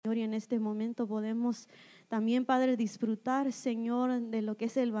auditorio en este momento podemos también, Padre, disfrutar, Señor, de lo que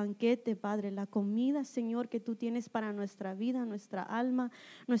es el banquete, Padre, la comida, Señor, que tú tienes para nuestra vida, nuestra alma,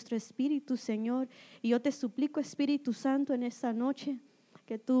 nuestro espíritu, Señor. Y yo te suplico, Espíritu Santo, en esta noche,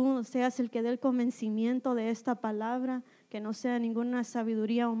 que tú seas el que dé el convencimiento de esta palabra, que no sea ninguna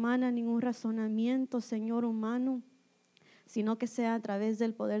sabiduría humana, ningún razonamiento, Señor, humano, sino que sea a través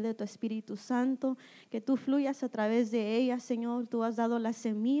del poder de tu Espíritu Santo, que tú fluyas a través de ella, Señor. Tú has dado la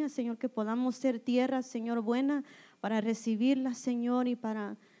semilla, Señor, que podamos ser tierra, Señor, buena para recibirla, Señor, y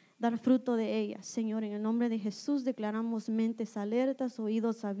para dar fruto de ella, Señor. En el nombre de Jesús declaramos mentes alertas,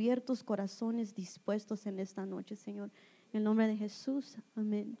 oídos abiertos, corazones dispuestos en esta noche, Señor. En el nombre de Jesús,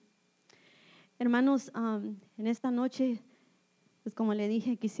 amén. Hermanos, en esta noche, pues como le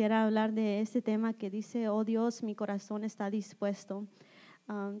dije, quisiera hablar de este tema que dice, oh Dios, mi corazón está dispuesto.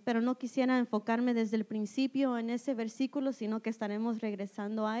 Pero no quisiera enfocarme desde el principio en ese versículo, sino que estaremos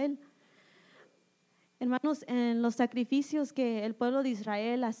regresando a él. Hermanos, en los sacrificios que el pueblo de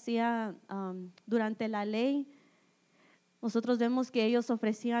Israel hacía durante la ley, nosotros vemos que ellos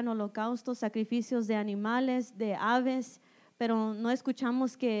ofrecían holocaustos, sacrificios de animales, de aves, pero no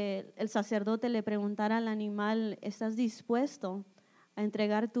escuchamos que el sacerdote le preguntara al animal, ¿estás dispuesto a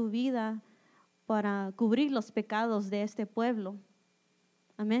entregar tu vida para cubrir los pecados de este pueblo?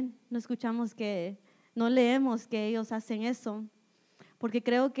 Amén. No escuchamos no leemos que ellos hacen eso, porque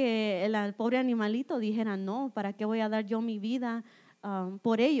creo que el pobre animalito dijera, no, ¿para qué voy a dar yo mi vida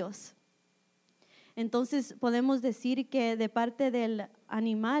por ellos? Entonces podemos decir que de parte del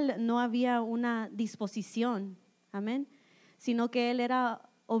animal no había una disposición, amén, sino que él era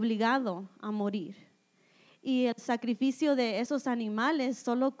obligado a morir. Y el sacrificio de esos animales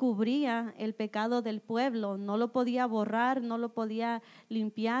solo cubría el pecado del pueblo, no lo podía borrar, no lo podía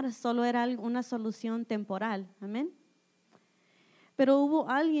limpiar, solo era una solución temporal, amén. Pero hubo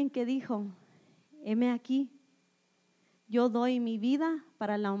alguien que dijo, heme aquí, yo doy mi vida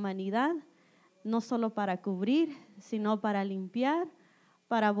para la humanidad, no solo para cubrir, sino para limpiar,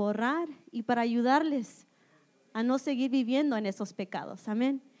 para borrar y para ayudarles a no seguir viviendo en esos pecados,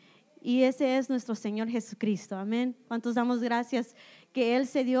 amén. Y ese es nuestro Señor Jesucristo, amén. ¿Cuántos damos gracias que Él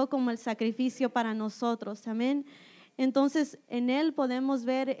se dio como el sacrificio para nosotros, amén? Entonces, en Él podemos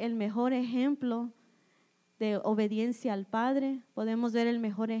ver el mejor ejemplo de obediencia al Padre, podemos ver el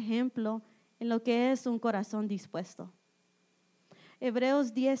mejor ejemplo en lo que es un corazón dispuesto.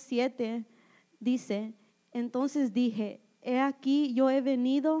 Hebreos 10:7 dice, entonces dije, he aquí yo he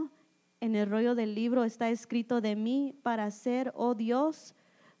venido, en el rollo del libro está escrito de mí, para hacer, oh Dios,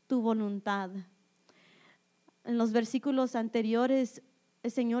 tu voluntad. En los versículos anteriores,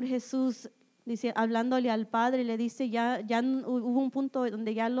 el Señor Jesús dice, hablándole al Padre, le dice, ya hubo un punto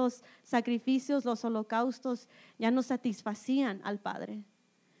donde ya los sacrificios, los holocaustos, ya no satisfacían al Padre.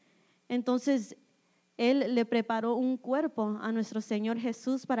 Entonces, Él le preparó un cuerpo a nuestro Señor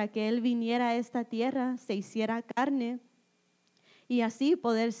Jesús para que Él viniera a esta tierra, se hiciera carne y así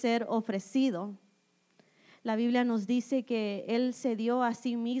poder ser ofrecido. La Biblia nos dice que Él se dio a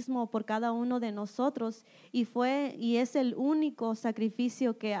sí mismo por cada uno de nosotros y es el único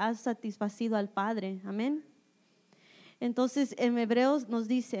sacrificio que ha satisfacido al Padre. Amén. Entonces en Hebreos nos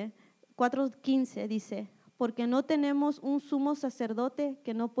dice, 4:15 dice, porque no tenemos un sumo sacerdote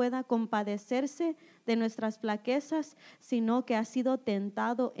que no pueda compadecerse de nuestras flaquezas, sino que ha sido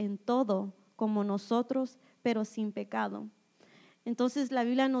tentado en todo como nosotros, pero sin pecado. Entonces la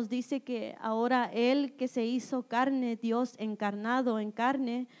Biblia nos dice que ahora Él que se hizo carne, Dios encarnado en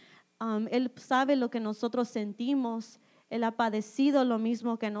carne, Él sabe lo que nosotros sentimos, Él ha padecido lo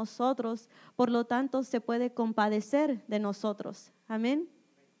mismo que nosotros, por lo tanto se puede compadecer de nosotros. Amén.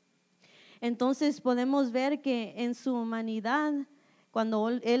 Entonces podemos ver que en su humanidad, cuando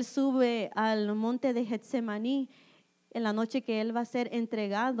Él sube al monte de Getsemaní, en la noche que Él va a ser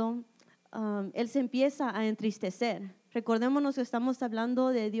entregado, Él se empieza a entristecer. Recordémonos que estamos hablando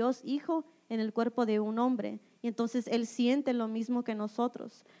de Dios Hijo en el cuerpo de un hombre, y entonces Él siente lo mismo que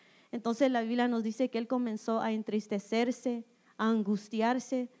nosotros. Entonces la Biblia nos dice que Él comenzó a entristecerse, a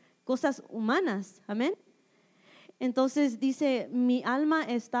angustiarse, cosas humanas, amén. Entonces dice, mi alma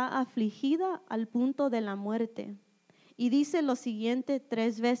está afligida al punto de la muerte. Y dice lo siguiente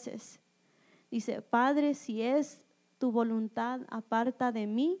 3 veces. Dice, Padre, si es tu voluntad, aparta de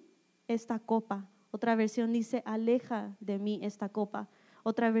mí esta copa. Otra versión dice, aleja de mí esta copa.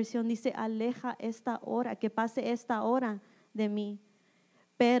 Otra versión dice, aleja esta hora, que pase esta hora de mí.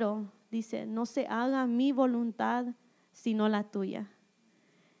 Pero, dice, no se haga mi voluntad, sino la tuya.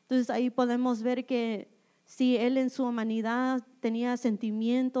 Entonces ahí podemos ver que si Él en su humanidad tenía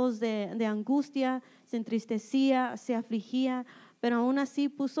sentimientos de angustia, se entristecía, se afligía, pero aún así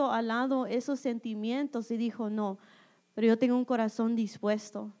puso al lado esos sentimientos y dijo, no, pero yo tengo un corazón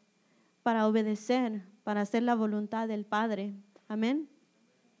dispuesto para obedecer, para hacer la voluntad del Padre. Amén.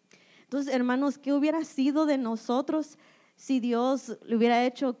 Entonces, hermanos, ¿qué hubiera sido de nosotros si Dios le hubiera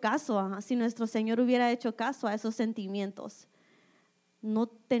hecho caso, si nuestro Señor hubiera hecho caso a esos sentimientos? No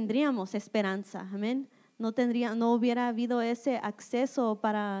tendríamos esperanza, amén. No hubiera habido ese acceso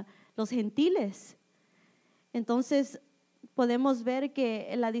para los gentiles. Entonces, podemos ver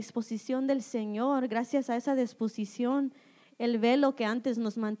que la disposición del Señor, gracias a esa disposición, el velo que antes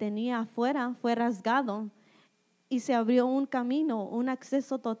nos mantenía afuera fue rasgado y se abrió un camino, un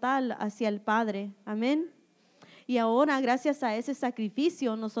acceso total hacia el Padre. Amén. Y ahora, gracias a ese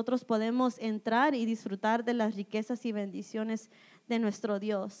sacrificio, nosotros podemos entrar y disfrutar de las riquezas y bendiciones de nuestro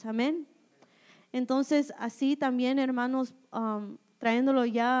Dios. Amén. Entonces, así también, hermanos, trayéndolo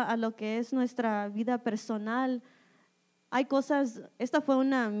ya a lo que es nuestra vida personal, hay cosas, esta fue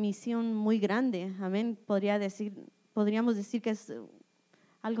una misión muy grande. Amén. Podríamos decir que es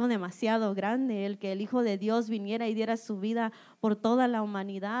algo demasiado grande, el que el Hijo de Dios viniera y diera su vida por toda la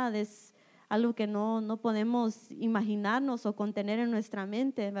humanidad. Es algo que no podemos imaginarnos o contener en nuestra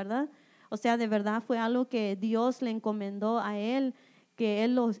mente, ¿verdad? O sea, de verdad fue algo que Dios le encomendó a Él, que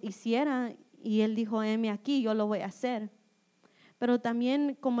Él lo hiciera, y Él dijo, heme aquí, yo lo voy a hacer. Pero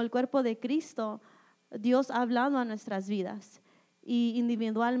también como el cuerpo de Cristo, Dios ha hablado a nuestras vidas, y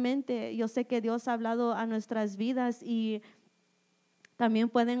individualmente yo sé que Dios ha hablado a nuestras vidas, y también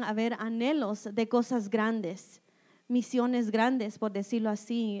pueden haber anhelos de cosas grandes, misiones grandes, por decirlo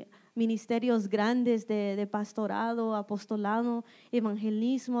así, ministerios grandes de pastorado, apostolado,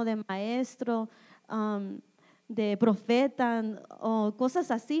 evangelismo, de maestro, de profeta o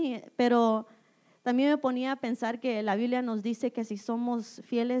cosas así. Pero también me ponía a pensar que la Biblia nos dice que si somos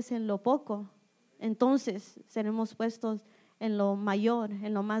fieles en lo poco, entonces seremos puestos en lo mayor,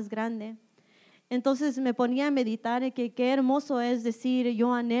 en lo más grande. Entonces me ponía a meditar en que qué hermoso es decir,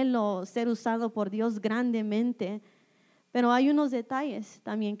 yo anhelo ser usado por Dios grandemente. Pero hay unos detalles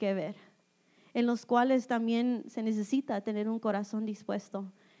también que ver, en los cuales también se necesita tener un corazón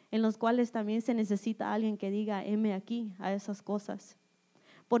dispuesto, en los cuales también se necesita alguien que diga, heme aquí, a esas cosas.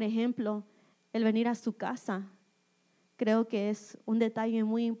 Por ejemplo, el venir a su casa, creo que es un detalle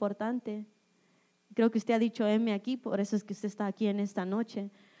muy importante. Creo que usted ha dicho, heme aquí, por eso es que usted está aquí en esta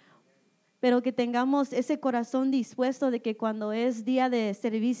noche. Pero que tengamos ese corazón dispuesto de que cuando es día de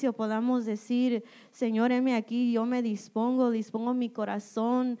servicio podamos decir, Señor, heme aquí, yo me dispongo mi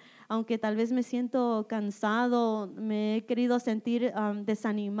corazón, aunque tal vez me siento cansado, me he querido sentir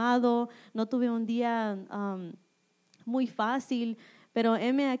desanimado, no tuve un día muy fácil, pero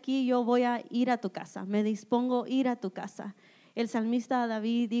heme aquí, yo voy a ir a tu casa, me dispongo a ir a tu casa. El salmista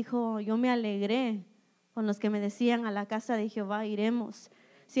David dijo, yo me alegré con los que me decían, a la casa de Jehová iremos.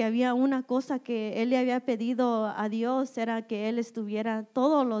 Si había una cosa que él le había pedido a Dios, era que él estuviera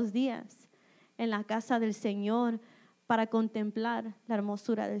todos los días en la casa del Señor para contemplar la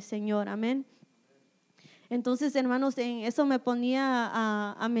hermosura del Señor. Amén. Entonces, hermanos, en eso me ponía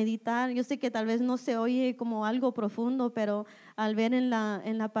a meditar. Yo sé que tal vez no se oye como algo profundo, pero al ver en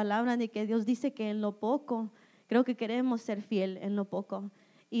la palabra de que Dios dice que en lo poco, creo que queremos ser fiel en lo poco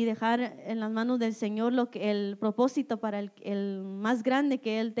y dejar en las manos del Señor el propósito para el más grande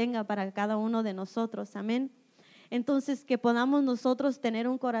que Él tenga para cada uno de nosotros. Amén. Entonces, que podamos nosotros tener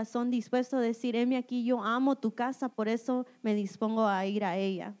un corazón dispuesto a decir, heme aquí, yo amo tu casa, por eso me dispongo a ir a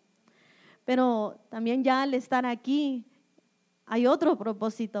ella. Pero también ya al estar aquí, hay otro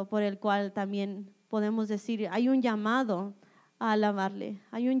propósito por el cual también podemos decir, hay un llamado a alabarle,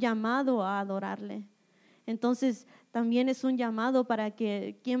 hay un llamado a adorarle. Entonces, también es un llamado para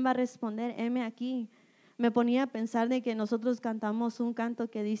que, ¿quién va a responder? Heme aquí. Me ponía a pensar de que nosotros cantamos un canto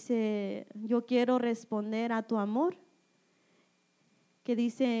que dice, yo quiero responder a tu amor, que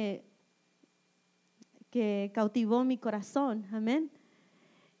dice que cautivó mi corazón. Amén.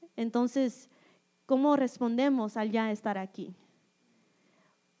 Entonces, ¿cómo respondemos al ya estar aquí?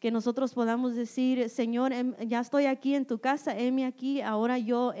 Que nosotros podamos decir, Señor, ya estoy aquí en tu casa, heme aquí, ahora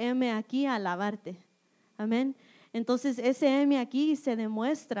yo heme aquí a alabarte. Amén. Entonces ese heme aquí se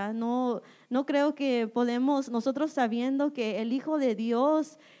demuestra, no creo que podemos, nosotros sabiendo que el Hijo de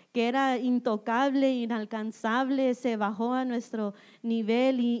Dios, que era intocable, inalcanzable, se bajó a nuestro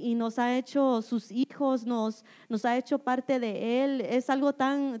nivel y nos ha hecho sus hijos, nos ha hecho parte de Él. Es algo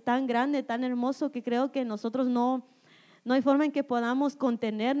tan grande, tan hermoso, que creo que nosotros no hay forma en que podamos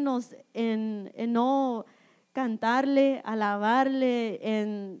contenernos en no cantarle, alabarle,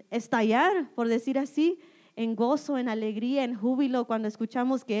 en estallar, por decir así, en gozo, en alegría, en júbilo cuando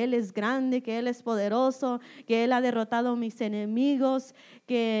escuchamos que Él es grande, que Él es poderoso, que Él ha derrotado a mis enemigos,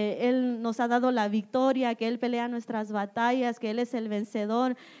 que Él nos ha dado la victoria, que Él pelea nuestras batallas, que Él es el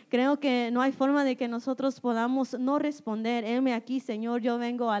vencedor. Creo que no hay forma de que nosotros podamos no responder: heme aquí, Señor, yo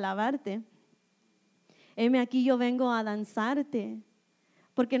vengo a alabarte. Heme aquí, yo vengo a danzarte,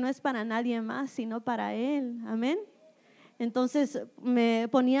 porque no es para nadie más, sino para Él. Amén. Entonces me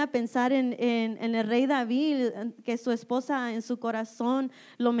ponía a pensar en el rey David, que su esposa en su corazón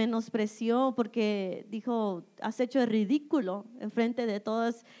lo menospreció porque dijo: has hecho el ridículo en frente de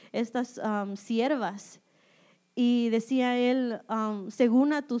todas estas siervas. Y decía él: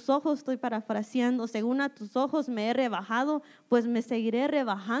 según a tus ojos, estoy parafraseando, según a tus ojos me he rebajado, pues me seguiré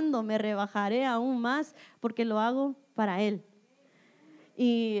rebajando, me rebajaré aún más porque lo hago para Él.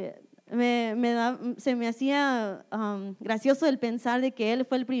 Y se me hacía gracioso el pensar de que él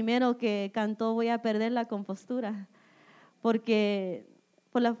fue el primero que cantó voy a perder la compostura, porque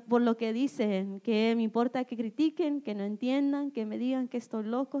por lo que dicen, que me importa que critiquen, que no entiendan, que me digan que estoy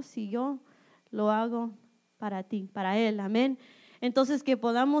loco, si yo lo hago para ti, para Él. Amén. Entonces, que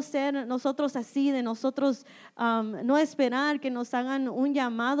podamos ser nosotros así, de nosotros no esperar que nos hagan un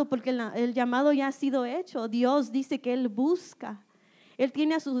llamado, porque el llamado ya ha sido hecho. Dios dice que Él busca. Él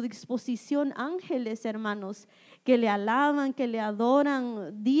tiene a su disposición ángeles, hermanos, que le alaban, que le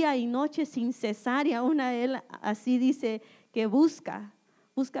adoran día y noche sin cesar. Y aún a Él así dice que busca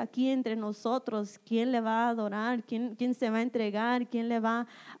aquí entre nosotros quién le va a adorar, quién se va a entregar, quién le va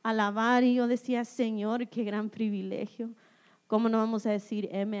a alabar. Y yo decía: Señor, qué gran privilegio. ¿Cómo no vamos a decir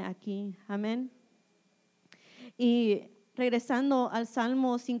heme aquí? Amén. Y regresando al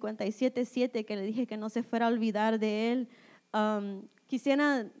Salmo 57:7, que le dije que no se fuera a olvidar de él,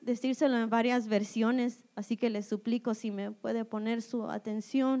 quisiera decírselo en varias versiones, así que le suplico si me puede poner su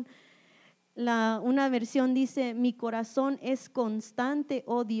atención. Una versión dice: mi corazón es constante,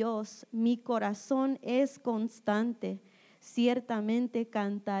 oh Dios, mi corazón es constante, ciertamente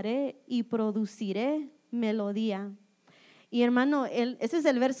cantaré y produciré melodía. Y hermano, ese es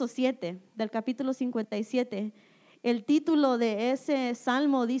el verso 7 del capítulo 57. El título de ese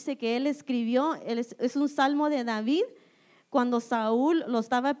salmo dice que él escribió, es un salmo de David cuando Saúl lo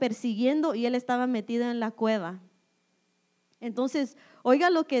estaba persiguiendo y él estaba metido en la cueva. Entonces, oiga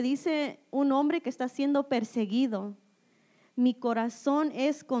lo que dice un hombre que está siendo perseguido. Mi corazón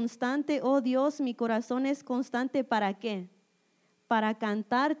es constante, oh Dios, mi corazón es constante. ¿Para qué? Para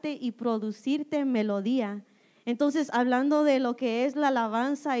cantarte y producirte melodía. Entonces, hablando de lo que es la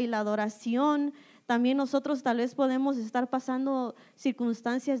alabanza y la adoración, también nosotros tal vez podemos estar pasando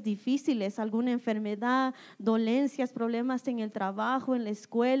circunstancias difíciles, alguna enfermedad, dolencias, problemas en el trabajo, en la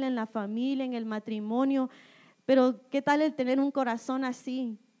escuela, en la familia, en el matrimonio. Pero ¿qué tal el tener un corazón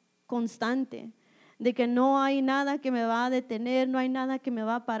así, constante? De que no hay nada que me va a detener, no hay nada que me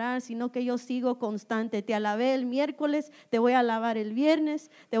va a parar, sino que yo sigo constante. Te alabé el miércoles, te voy a alabar el viernes,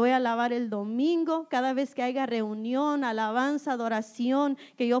 te voy a alabar el domingo. Cada vez que haya reunión, alabanza, adoración,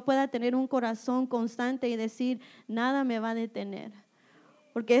 que yo pueda tener un corazón constante y decir: nada me va a detener.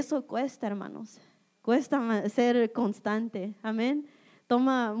 Porque eso cuesta, hermanos. Cuesta ser constante. Amén.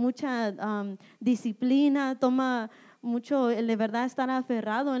 Toma mucha disciplina, toma mucho de verdad estar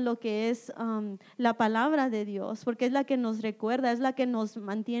aferrado en lo que es la palabra de Dios, porque es la que nos recuerda, es la que nos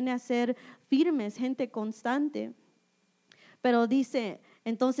mantiene a ser firmes, gente constante. Pero dice,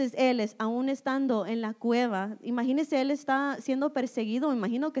 entonces él aún estando en la cueva, imagínese, él está siendo perseguido,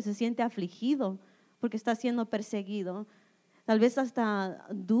 imagino que se siente afligido porque está siendo perseguido. Tal vez hasta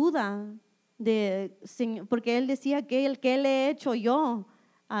duda porque él decía ¿qué le he hecho yo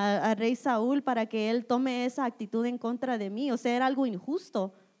al rey Saúl para que él tome esa actitud en contra de mí? O sea, era algo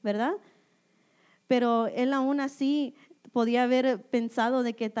injusto, ¿verdad? Pero él aún así podía haber pensado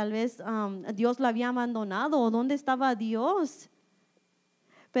de que tal vez Dios lo había abandonado, o dónde estaba Dios.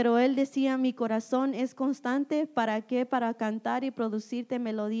 Pero él decía: mi corazón es constante. ¿Para qué? Para cantar y producirte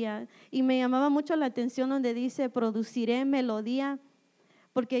melodía. Y me llamaba mucho la atención donde dice produciré melodía,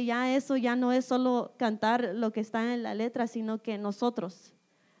 porque ya eso ya no es solo cantar lo que está en la letra, sino que nosotros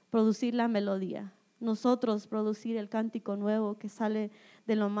producir la melodía, nosotros producir el cántico nuevo que sale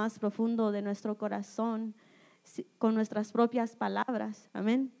de lo más profundo de nuestro corazón con nuestras propias palabras.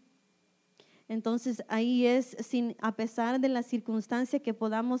 Amén. Entonces ahí es, a pesar de la circunstancia que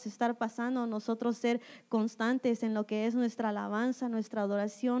podamos estar pasando, nosotros ser constantes en lo que es nuestra alabanza, nuestra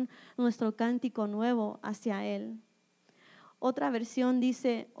adoración, nuestro cántico nuevo hacia Él. Otra versión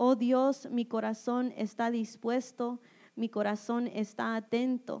dice: oh Dios, mi corazón está dispuesto, mi corazón está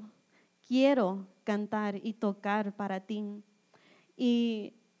atento, quiero cantar y tocar para ti.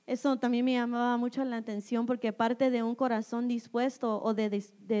 Y Eso también me llamaba mucho la atención porque parte de un corazón dispuesto o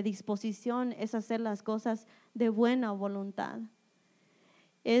de disposición es hacer las cosas de buena voluntad.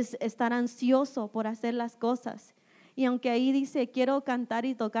 Es estar ansioso por hacer las cosas. Y aunque ahí dice, quiero cantar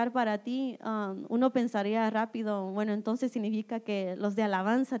y tocar para ti, uno pensaría rápido, bueno, entonces significa que los de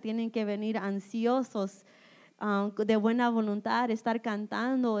alabanza tienen que venir ansiosos, de buena voluntad, estar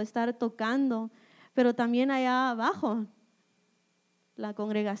cantando, estar tocando, pero también allá abajo, la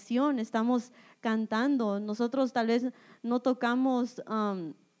congregación, estamos cantando. Nosotros tal vez no tocamos,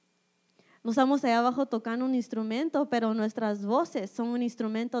 no estamos allá abajo tocando un instrumento, pero nuestras voces son un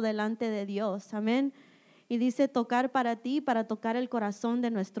instrumento delante de Dios. Amén. Y dice tocar para ti, para tocar el corazón de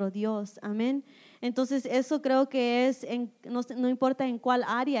nuestro Dios. Amén. Entonces eso creo que es, no importa en cuál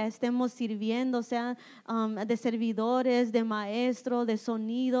área estemos sirviendo, sea de servidores, de maestro, de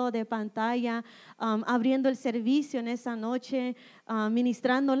sonido, de pantalla, abriendo el servicio en esa noche,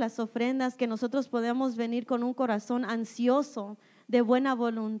 ministrando las ofrendas, que nosotros podamos venir con un corazón ansioso, de buena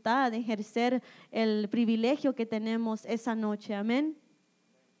voluntad, de ejercer el privilegio que tenemos esa noche. Amén.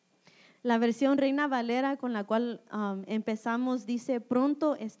 La versión Reina Valera con la cual empezamos dice,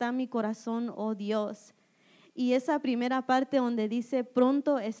 pronto está mi corazón, oh Dios. Y esa primera parte donde dice,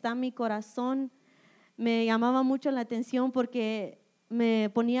 pronto está mi corazón, me llamaba mucho la atención porque me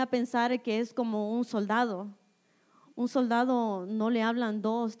ponía a pensar que es como un soldado. Un soldado no le hablan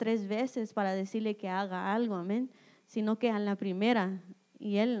 2, 3 veces para decirle que haga algo, amén, sino que a la primera,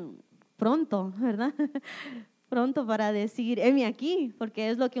 y él pronto, ¿verdad? Pronto para decir, heme aquí, porque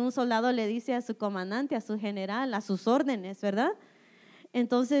es lo que un soldado le dice a su comandante, a su general, a sus órdenes, ¿verdad?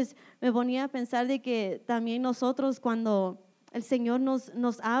 Entonces me ponía a pensar de que también nosotros cuando el Señor nos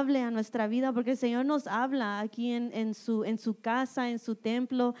hable a nuestra vida, porque el Señor nos habla aquí en su casa, en su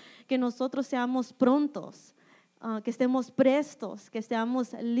templo, que nosotros seamos prontos, que estemos prestos, que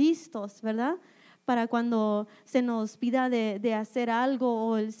estemos listos, ¿verdad? Para cuando se nos pida de hacer algo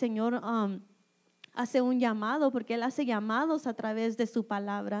o el Señor hace un llamado, porque Él hace llamados a través de su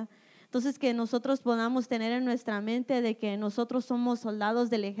palabra. Entonces, que nosotros podamos tener en nuestra mente de que nosotros somos soldados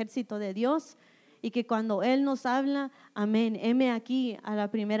del ejército de Dios y que cuando Él nos habla, amén, heme aquí a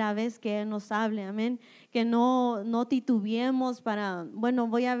la primera vez que Él nos hable, amén, que no titubeemos para, bueno,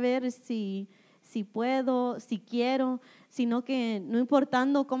 voy a ver si puedo, si quiero, sino que no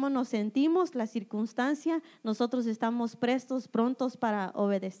importando cómo nos sentimos, la circunstancia, nosotros estamos prestos, prontos para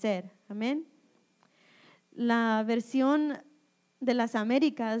obedecer, amén. La versión de las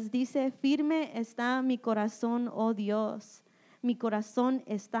Américas dice, firme está mi corazón, oh Dios, mi corazón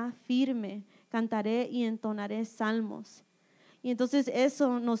está firme, cantaré y entonaré salmos. Y entonces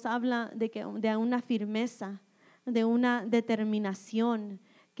eso nos habla de una firmeza, de una determinación,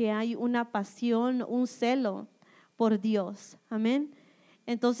 que hay una pasión, un celo por Dios. Amén.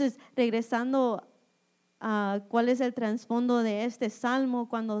 Entonces, regresando a cuál es el trasfondo de este salmo,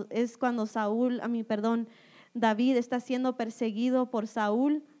 cuando David está siendo perseguido por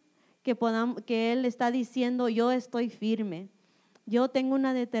Saúl, que él está diciendo, yo estoy firme, yo tengo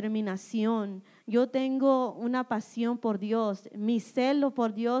una determinación, yo tengo una pasión por Dios, mi celo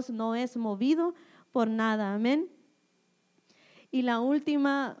por Dios no es movido por nada, amén. Y la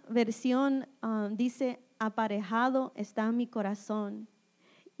última versión dice, aparejado está mi corazón.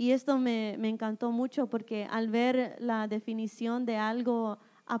 Y esto me encantó mucho porque al ver la definición de algo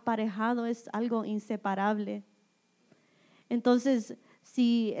aparejado es algo inseparable. Entonces,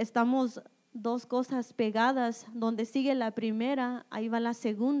 si estamos dos cosas pegadas, donde sigue la primera, ahí va la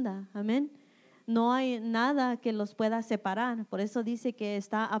segunda, amén. No hay nada que los pueda separar, por eso dice que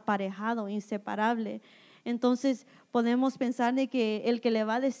está aparejado, inseparable. Entonces podemos pensar de que el que le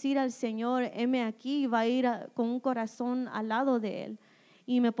va a decir al Señor, heme aquí, va a ir con un corazón al lado de él.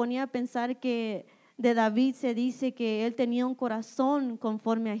 Y me ponía a pensar que de David se dice que él tenía un corazón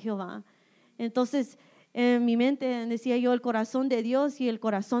conforme a Jehová. Entonces en mi mente decía yo el corazón de Dios y el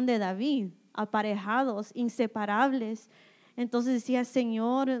corazón de David, aparejados, inseparables. Entonces decía,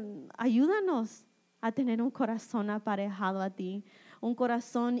 Señor, ayúdanos a tener un corazón aparejado a ti, un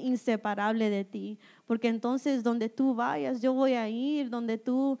corazón inseparable de ti, porque entonces donde tú vayas, yo voy a ir, donde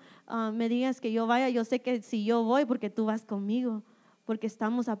tú me digas que yo vaya, yo sé que si yo voy, porque tú vas conmigo, porque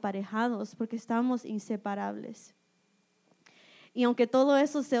estamos aparejados, porque estamos inseparables. Y aunque todo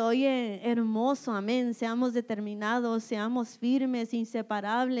eso se oye hermoso, amén, seamos determinados, seamos firmes,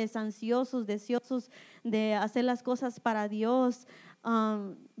 inseparables, ansiosos, deseosos de hacer las cosas para Dios,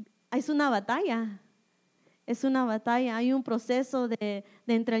 es una batalla. Es una batalla, hay un proceso de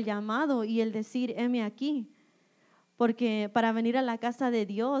entre el llamado y el decir, heme aquí. Porque para venir a la casa de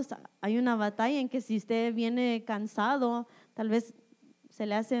Dios hay una batalla en que si usted viene cansado, tal vez se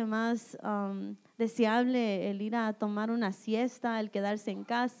le hace más deseable el ir a tomar una siesta, el quedarse en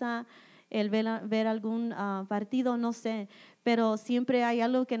casa, el ver algún partido, no sé, pero siempre hay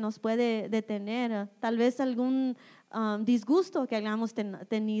algo que nos puede detener, tal vez algún disgusto que hayamos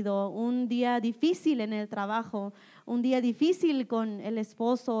tenido, un día difícil en el trabajo, un día difícil con el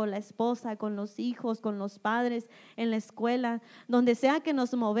esposo o la esposa, con los hijos, con los padres, en la escuela, donde sea que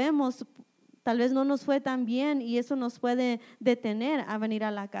nos movemos, tal vez no nos fue tan bien y eso nos puede detener a venir a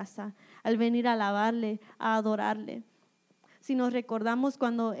la casa, al venir a alabarle, a adorarle. Si nos recordamos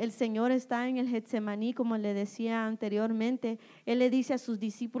cuando el Señor está en el Getsemaní, como le decía anteriormente, Él le dice a sus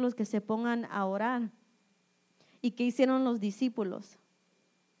discípulos que se pongan a orar. ¿Y qué hicieron los discípulos?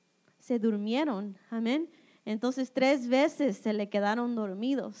 Se durmieron, amén. Entonces 3 veces se le quedaron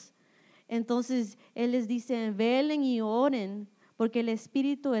dormidos. Entonces Él les dice, velen y oren, porque el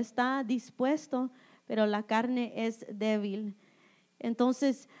espíritu está dispuesto, pero la carne es débil.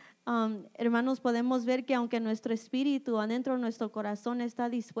 Entonces, hermanos, podemos ver que aunque nuestro espíritu adentro de nuestro corazón está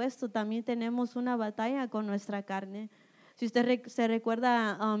dispuesto, también tenemos una batalla con nuestra carne. Si usted se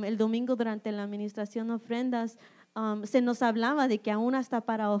recuerda, el domingo durante la administración de ofrendas, se nos hablaba de que aún hasta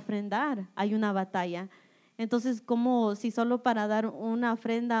para ofrendar hay una batalla. Entonces, como si solo para dar una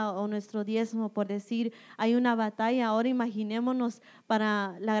ofrenda o nuestro diezmo, por decir, hay una batalla, ahora imaginémonos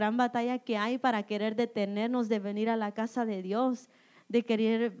para la gran batalla que hay para querer detenernos de venir a la casa de Dios, de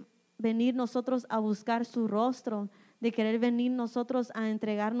querer venir nosotros a buscar su rostro, de querer venir nosotros a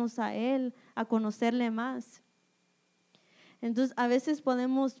entregarnos a Él, a conocerle más. Entonces, a veces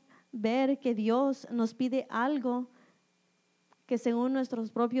podemos ver que Dios nos pide algo que según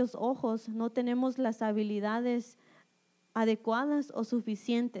nuestros propios ojos no tenemos las habilidades adecuadas o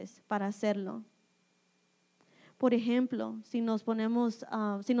suficientes para hacerlo. Por ejemplo, si nos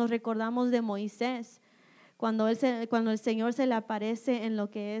recordamos de Moisés, cuando el Señor se le aparece en lo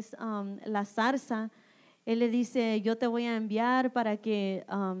que es la zarza, Él le dice, yo te voy a enviar para que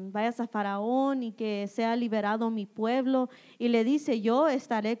vayas a Faraón y que sea liberado mi pueblo. Y le dice, yo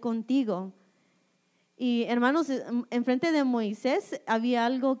estaré contigo. Y hermanos, enfrente de Moisés había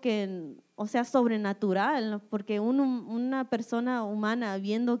algo que, o sea, sobrenatural, porque una persona humana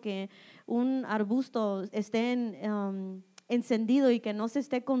viendo que un arbusto esté encendido y que no se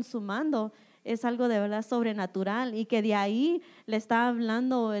esté consumando, es algo de verdad sobrenatural, y que de ahí le está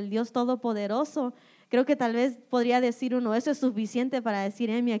hablando el Dios Todopoderoso. Creo que tal vez podría decir uno, eso es suficiente para decir,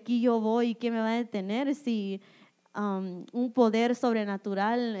 aquí yo voy, ¿quién me va a detener si un poder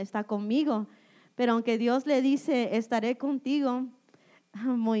sobrenatural está conmigo? Pero aunque Dios le dice, estaré contigo,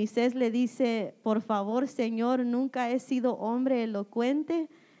 Moisés le dice, por favor, Señor, nunca he sido hombre elocuente,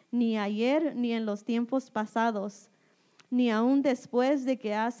 ni ayer ni en los tiempos pasados, ni aún después de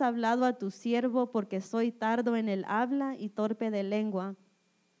que has hablado a tu siervo, porque soy tardo en el habla y torpe de lengua.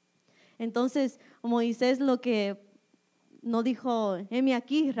 Entonces, Moisés lo que no dijo, heme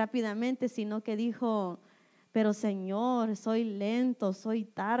aquí rápidamente, sino que dijo, pero Señor, soy lento, soy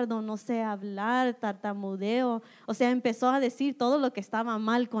tardo, no sé hablar, tartamudeo. O sea, empezó a decir todo lo que estaba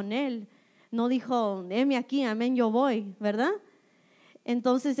mal con él. No dijo, heme aquí, amén, yo voy, ¿verdad?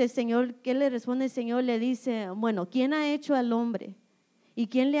 Entonces el Señor, ¿qué le responde el Señor? Le dice, bueno, ¿quién ha hecho al hombre? ¿Y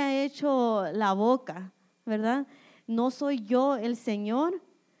quién le ha hecho la boca? ¿Verdad? ¿No soy yo el Señor?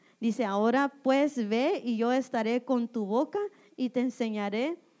 Dice, ahora pues ve y yo estaré con tu boca y te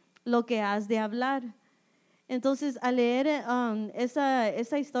enseñaré lo que has de hablar. Entonces, al leer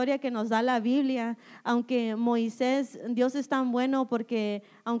esa historia que nos da la Biblia, aunque Moisés, Dios es tan bueno porque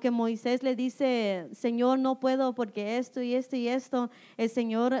aunque Moisés le dice, Señor, no puedo porque esto y esto y esto, el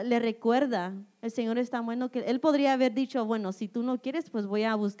Señor le recuerda, el Señor es tan bueno que Él podría haber dicho, bueno, si tú no quieres, pues voy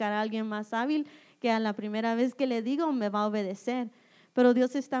a buscar a alguien más hábil que a la primera vez que le digo me va a obedecer. Pero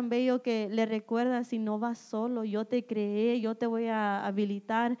Dios es tan bello que le recuerda, si no vas solo, yo te creé, yo te voy a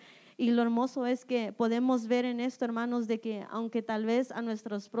habilitar. Y lo hermoso es que podemos ver en esto, hermanos, de que aunque tal vez a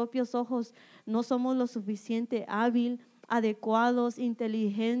nuestros propios ojos no somos lo suficiente hábil, adecuados,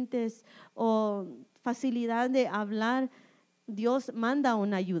 inteligentes o facilidad de hablar, Dios manda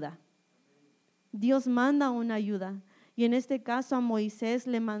una ayuda. Dios manda una ayuda. Y en este caso a Moisés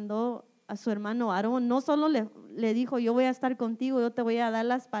le mandó a su hermano Aarón. No solo le dijo, yo voy a estar contigo, yo te voy a dar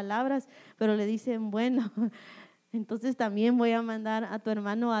las palabras, pero le dicen, bueno, entonces también voy a mandar a tu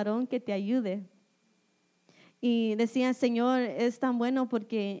hermano Aarón que te ayude. Y decía, Señor, es tan bueno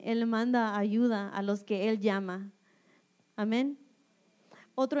porque Él manda ayuda a los que Él llama. Amén.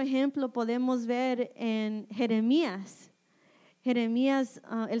 Otro ejemplo podemos ver en Jeremías. Jeremías,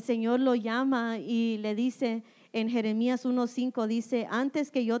 el Señor lo llama y le dice en Jeremías 1:5, dice,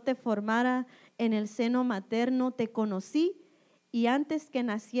 antes que yo te formara en el seno materno, te conocí y antes que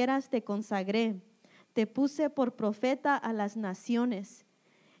nacieras te consagré, te puse por profeta a las naciones.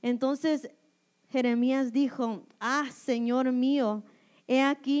 Entonces Jeremías dijo, Señor mío, he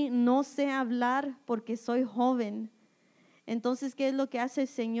aquí no sé hablar porque soy joven. Entonces, ¿qué es lo que hace el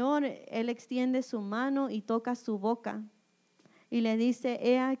Señor? Él extiende su mano y toca su boca y le dice,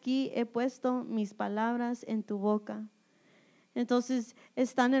 he aquí he puesto mis palabras en tu boca. Entonces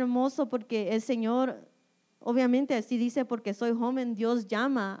es tan hermoso porque el Señor, obviamente así dice, porque soy joven, Dios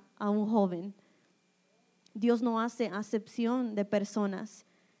llama a un joven. Dios no hace acepción de personas.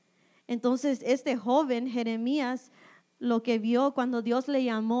 Entonces este joven, Jeremías, lo que vio cuando Dios le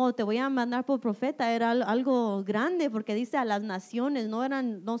llamó, te voy a mandar por profeta, era algo grande, porque dice a las naciones,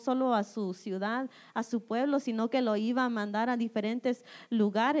 no solo a su ciudad, a su pueblo, sino que lo iba a mandar a diferentes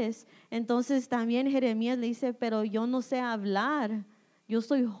lugares. Entonces también Jeremías le dice, pero yo no sé hablar, yo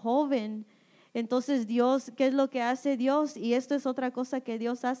soy joven. Entonces Dios, ¿qué es lo que hace Dios? Y esto es otra cosa que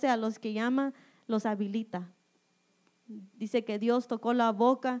Dios hace, a los que llama, los habilita. Dice que Dios tocó la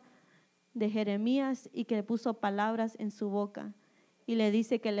boca de Jeremías y que le puso palabras en su boca y le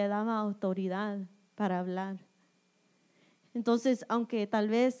dice que le daba autoridad para hablar. Entonces, aunque tal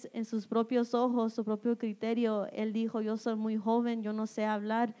vez en sus propios ojos, su propio criterio, él dijo, yo soy muy joven, yo no sé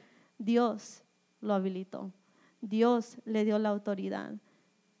hablar, Dios lo habilitó. Dios le dio la autoridad.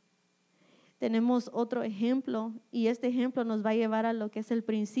 Tenemos otro ejemplo y este ejemplo nos va a llevar a lo que es el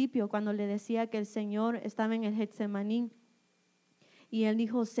principio, cuando le decía que el Señor estaba en el Getsemaní. Y él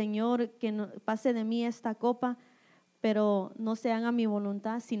dijo, Señor, que no, pase de mí esta copa, pero no se haga mi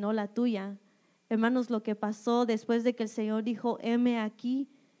voluntad, sino la tuya. Hermanos, lo que pasó después de que el Señor dijo, heme aquí,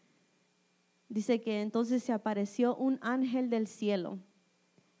 dice que entonces se apareció un ángel del cielo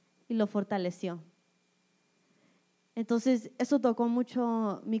y lo fortaleció. Entonces, eso tocó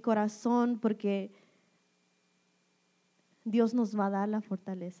mucho mi corazón porque Dios nos va a dar la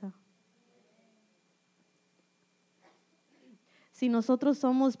fortaleza. Si nosotros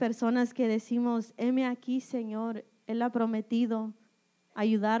somos personas que decimos, heme aquí, Señor, Él ha prometido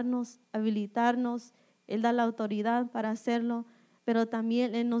ayudarnos, habilitarnos, Él da la autoridad para hacerlo, pero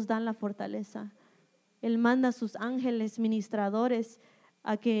también Él nos da la fortaleza. Él manda a sus ángeles ministradores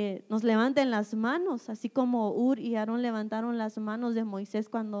a que nos levanten las manos, así como Ur y Aarón levantaron las manos de Moisés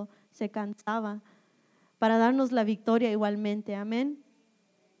cuando se cansaba, para darnos la victoria igualmente. Amén.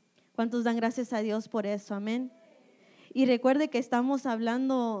 ¿Cuántos dan gracias a Dios por eso? Amén. Y recuerde que estamos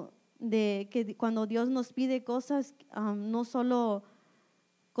hablando de que cuando Dios nos pide cosas, no solo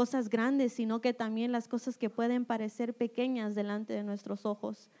cosas grandes, sino que también las cosas que pueden parecer pequeñas delante de nuestros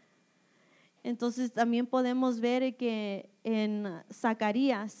ojos. Entonces también podemos ver que en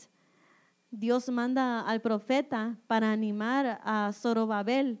Zacarías, Dios manda al profeta para animar a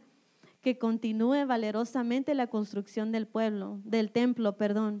Zorobabel que continúe valerosamente la construcción del templo.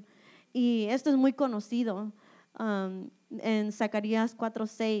 Y esto es muy conocido. En Zacarías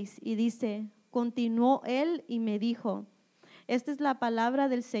 4:6 y dice, continuó él y me dijo, esta es la palabra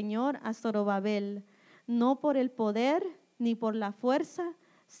del Señor a Zorobabel, no por el poder ni por la fuerza,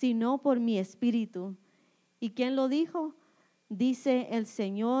 sino por mi espíritu. ¿Y quién lo dijo? Dice el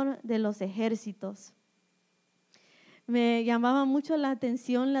Señor de los ejércitos. Me llamaba mucho la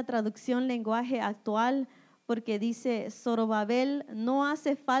atención la traducción lenguaje actual, porque dice, Zorobabel, no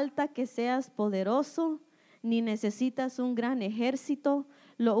hace falta que seas poderoso, ni necesitas un gran ejército,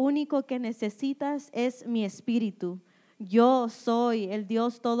 lo único que necesitas es mi espíritu. Yo soy el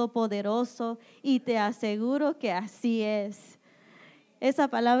Dios Todopoderoso y te aseguro que así es. Esa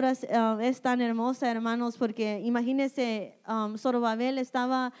palabra es tan hermosa, hermanos, porque imagínense, Zorobabel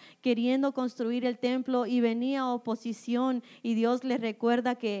estaba queriendo construir el templo y venía oposición y Dios le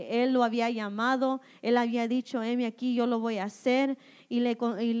recuerda que Él lo había llamado, Él había dicho, heme aquí, yo lo voy a hacer. Y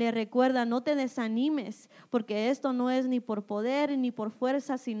le recuerda, no te desanimes, porque esto no es ni por poder ni por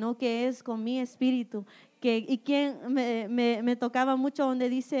fuerza, sino que es con mi espíritu. Y quien me tocaba mucho donde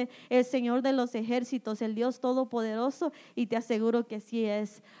dice el Señor de los ejércitos, el Dios Todopoderoso, y te aseguro que sí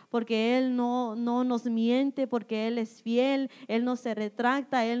es, porque Él no nos miente, porque Él es fiel, Él no se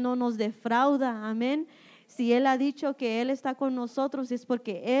retracta, Él no nos defrauda, amén. Si Él ha dicho que Él está con nosotros, es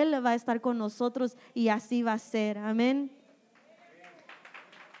porque Él va a estar con nosotros y así va a ser, amén.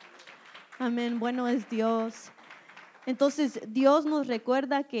 Amén, bueno es Dios. Entonces Dios nos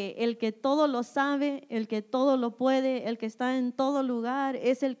recuerda que el que todo lo sabe, el que todo lo puede, el que está en todo lugar,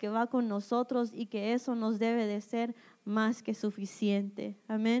 es el que va con nosotros y que eso nos debe de ser más que suficiente.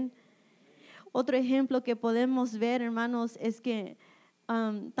 Amén. Otro ejemplo que podemos ver, hermanos, es que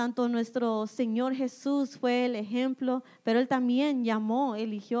tanto nuestro Señor Jesús fue el ejemplo, pero Él también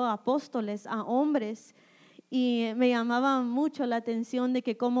eligió apóstoles, a hombres. Y me llamaba mucho la atención de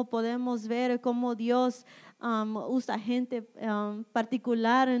que cómo podemos ver cómo Dios usa gente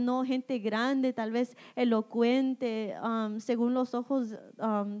particular, no gente grande, tal vez elocuente, según los ojos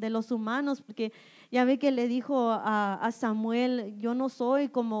de los humanos, porque ya ve que le dijo a Samuel, yo no soy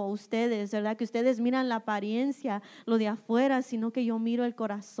como ustedes, ¿verdad? Que ustedes miran la apariencia, lo de afuera, sino que yo miro el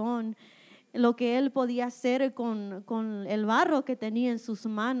corazón, lo que él podía hacer con el barro que tenía en sus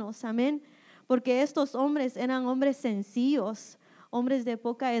manos, amén. Porque estos hombres eran hombres sencillos, hombres de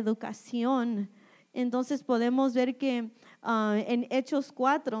poca educación. Entonces podemos ver que en Hechos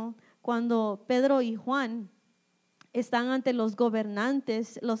 4, cuando Pedro y Juan están ante los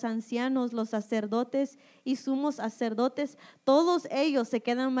gobernantes, los ancianos, los sacerdotes y sumos sacerdotes, todos ellos se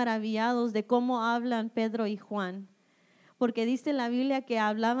quedan maravillados de cómo hablan Pedro y Juan. Porque dice la Biblia que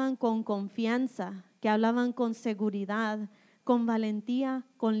hablaban con confianza, que hablaban con seguridad, con valentía,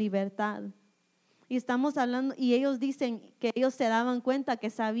 con libertad. Y estamos hablando, y ellos dicen que ellos se daban cuenta que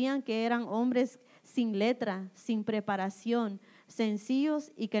sabían que eran hombres sin letra, sin preparación,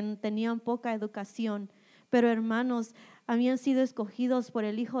 sencillos y que tenían poca educación. Pero hermanos, habían sido escogidos por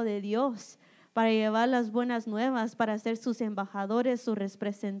el Hijo de Dios para llevar las buenas nuevas, para ser sus embajadores, sus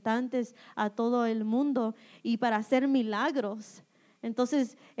representantes a todo el mundo y para hacer milagros.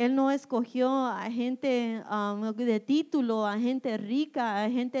 Entonces, Él no escogió a gente de título, a gente rica, a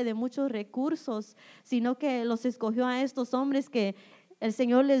gente de muchos recursos, sino que los escogió a estos hombres que el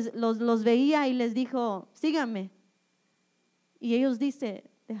Señor los veía y les dijo, síganme. Y ellos dicen,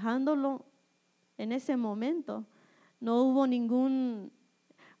 dejándolo en ese momento, no hubo ningún,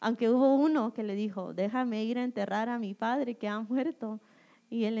 aunque hubo uno que le dijo, déjame ir a enterrar a mi padre que ha muerto.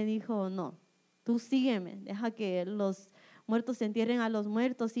 Y él le dijo, no, tú sígueme, deja que los muertos se entierren a los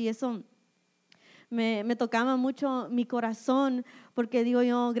muertos. Y eso me tocaba mucho mi corazón, porque digo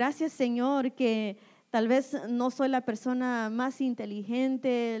yo, gracias Señor, que tal vez no soy la persona más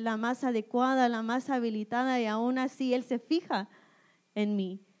inteligente, la más adecuada, la más habilitada, y aún así Él se fija en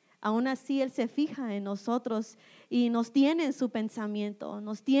mí. Aún así Él se fija en nosotros y nos tiene en su pensamiento,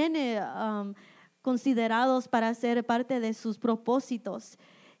 nos tiene considerados para ser parte de sus propósitos.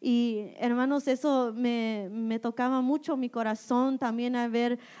 Y hermanos, eso me tocaba mucho mi corazón también a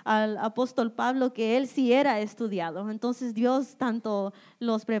ver al apóstol Pablo, que él sí era estudiado. Entonces Dios, tanto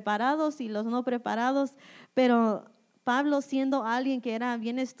los preparados y los no preparados, pero Pablo siendo alguien que era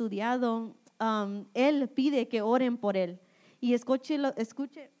bien estudiado, él pide que oren por él. Y escuche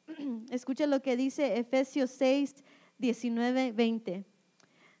lo que dice Efesios 6, 19, 20.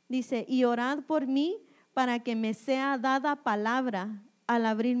 Dice, y orad por mí para que me sea dada palabra al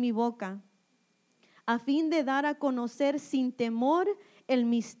abrir mi boca, a fin de dar a conocer sin temor el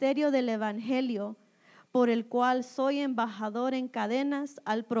misterio del evangelio, por el cual soy embajador en cadenas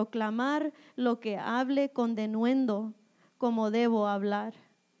al proclamar lo que hable con denuendo, como debo hablar.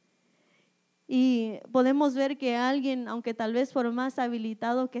 Y podemos ver que alguien, aunque tal vez por más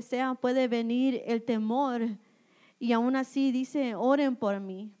habilitado que sea, puede venir el temor. Y aún así dice, oren por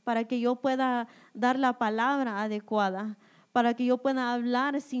mí, para que yo pueda dar la palabra adecuada, para que yo pueda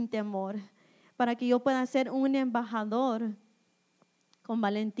hablar sin temor, para que yo pueda ser un embajador con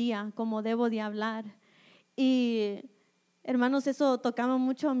valentía, como debo de hablar. Y hermanos, eso tocaba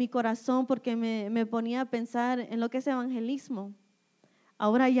mucho mi corazón porque me ponía a pensar en lo que es evangelismo.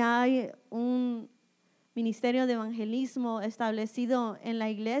 Ahora ya hay un ministerio de evangelismo establecido en la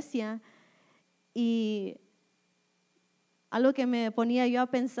iglesia y algo que me ponía yo a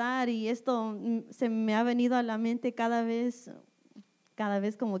pensar, y esto se me ha venido a la mente cada vez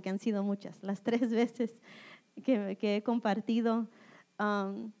como que han sido muchas, las 3 veces que he compartido,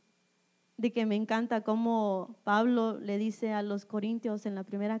 de que me encanta cómo Pablo le dice a los corintios, en la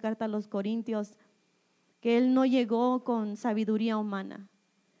primera carta a los corintios, que él no llegó con sabiduría humana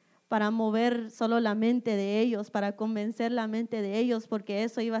para mover solo la mente de ellos, para convencer la mente de ellos, porque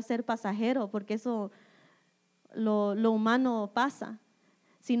eso iba a ser pasajero, porque eso lo humano pasa,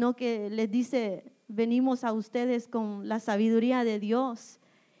 sino que les dice, venimos a ustedes con la sabiduría de Dios,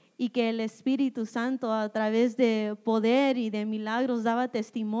 y que el Espíritu Santo a través de poder y de milagros daba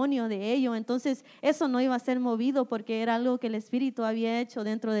testimonio de ello. Entonces eso no iba a ser movido porque era algo que el Espíritu había hecho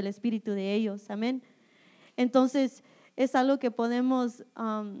dentro del espíritu de ellos, amén. Entonces es algo que podemos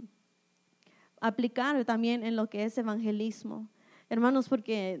aplicar también en lo que es evangelismo. Hermanos,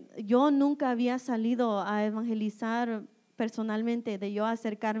 porque yo nunca había salido a evangelizar personalmente, de yo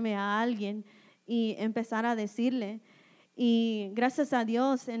acercarme a alguien y empezar a decirle. Y gracias a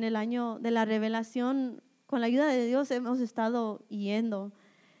Dios, en el año de la revelación, con la ayuda de Dios hemos estado yendo.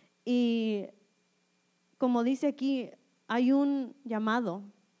 Y como dice aquí, hay un llamado.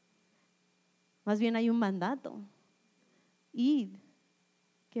 Más bien hay un mandato. Id,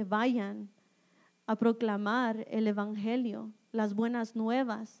 que vayan a proclamar el evangelio, las buenas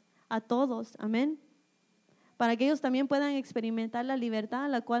nuevas a todos. Amén. Para que ellos también puedan experimentar la libertad a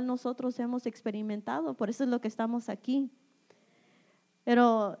la cual nosotros hemos experimentado. Por eso es lo que estamos aquí.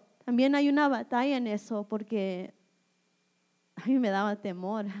 Pero también hay una batalla en eso, porque a mí me daba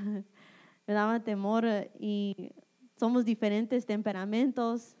temor. Me daba temor y somos diferentes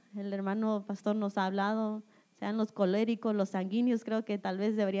temperamentos. El hermano pastor nos ha hablado, sean los coléricos, los sanguíneos, creo que tal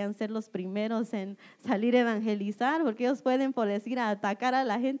vez deberían ser los primeros en salir a evangelizar, porque ellos pueden, por decir, atacar a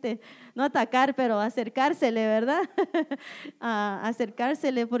la gente, no atacar, pero acercársele, ¿verdad?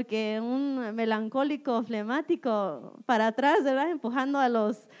 Acercársele, porque un melancólico, flemático, para atrás, ¿verdad? Empujando a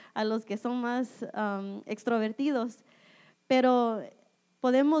los que son más extrovertidos. Pero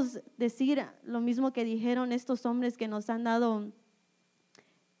podemos decir lo mismo que dijeron estos hombres que nos han dado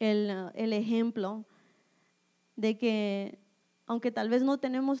el ejemplo de que aunque tal vez no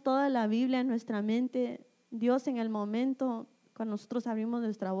tenemos toda la Biblia en nuestra mente, Dios en el momento, cuando nosotros abrimos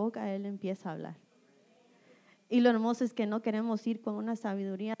nuestra boca, Él empieza a hablar. Y lo hermoso es que no queremos ir con una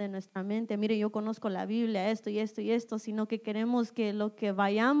sabiduría de nuestra mente. Mire, yo conozco la Biblia, esto y esto y esto, sino que queremos que lo que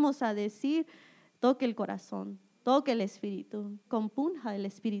vayamos a decir toque el corazón, toque el espíritu, compunja el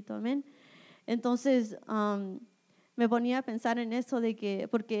espíritu. Amén. Entonces, me ponía a pensar en eso de que,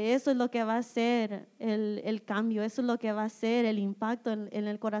 porque eso es lo que va a ser el cambio, eso es lo que va a ser el impacto en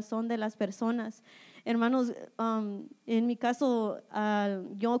el corazón de las personas. Hermanos, en mi caso,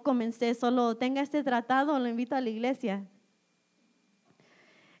 yo comencé solo, tenga este tratado, lo invito a la iglesia.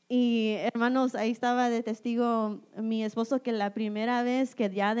 Y hermanos, ahí estaba de testigo mi esposo que la primera vez que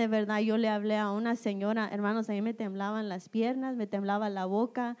ya de verdad yo le hablé a una señora, hermanos, a mí me temblaban las piernas, me temblaba la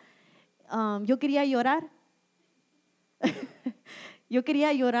boca. Yo quería llorar. Yo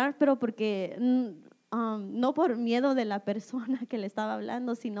quería llorar, pero porque no por miedo de la persona que le estaba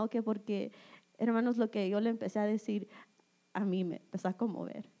hablando, sino que porque, hermanos, lo que yo le empecé a decir, a mí me empezó a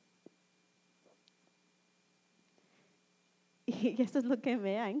conmover. Y eso es lo que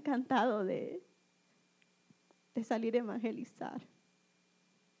me ha encantado de salir a evangelizar.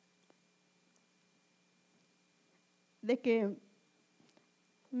 De que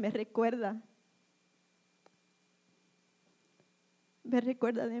me recuerda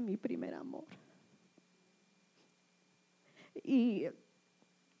de mi primer amor. Y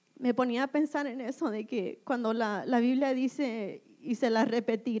me ponía a pensar en eso, de que cuando la Biblia dice, y se la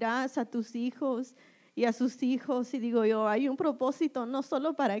repetirás a tus hijos y a sus hijos, y digo yo, hay un propósito no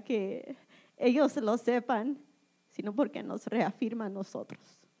solo para que ellos lo sepan, sino porque nos reafirma a nosotros,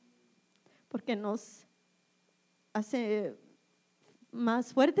 porque nos hace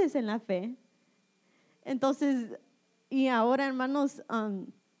más fuertes en la fe. Entonces, y ahora, hermanos,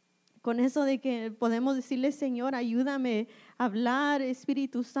 con eso de que podemos decirle, Señor, ayúdame a hablar,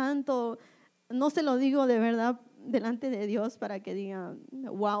 Espíritu Santo, no se lo digo de verdad delante de Dios para que digan,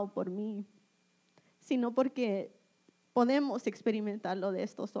 wow, por mí, sino porque podemos experimentar lo de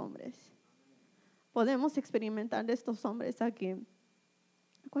estos hombres. Podemos experimentar de estos hombres aquí.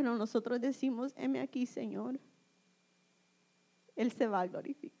 Cuando nosotros decimos, heme aquí, Señor, Él se va a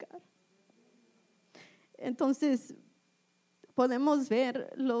glorificar. Entonces, podemos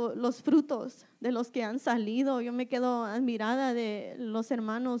ver los frutos de los que han salido. Yo me quedo admirada de los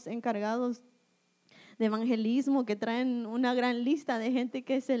hermanos encargados de evangelismo que traen una gran lista de gente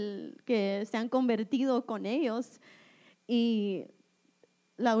que se han convertido con ellos. Y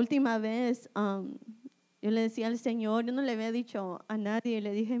la última vez yo le decía al Señor, yo no le había dicho a nadie,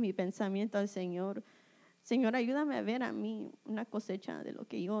 le dije mi pensamiento al Señor, Señor, ayúdame a ver a mí una cosecha de lo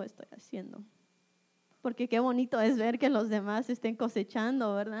que yo estoy haciendo. Porque qué bonito es ver que los demás estén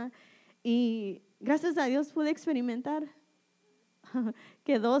cosechando, ¿verdad? Y gracias a Dios pude experimentar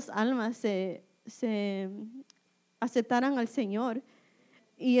que 2 almas se aceptaran al Señor.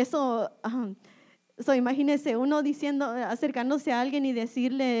 Y eso, imagínese uno diciendo, acercándose a alguien y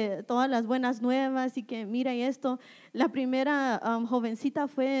decirle todas las buenas nuevas y que mira y esto. La primera jovencita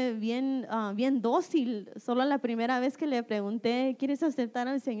fue bien dócil. Solo la primera vez que le pregunté, ¿quieres aceptar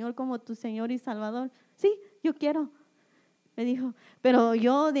al Señor como tu Señor y Salvador? Sí, yo quiero. Me dijo, pero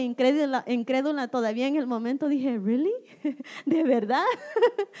yo de incrédula todavía en el momento dije, ¿really? ¿De verdad?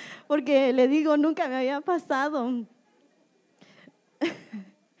 Porque le digo, nunca me había pasado.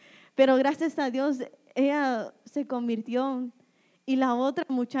 Pero gracias a Dios, ella se convirtió y la otra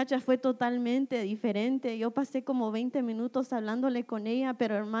muchacha fue totalmente diferente. Yo pasé como 20 minutos hablándole con ella,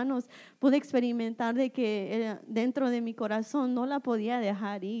 pero hermanos, pude experimentar de que dentro de mi corazón no la podía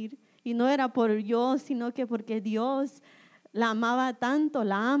dejar ir. Y no era por yo, sino que porque Dios la amaba tanto,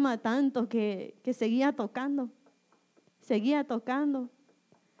 la ama tanto que seguía tocando, seguía tocando,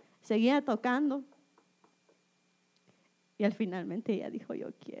 seguía tocando. Y al finalmente ella dijo, yo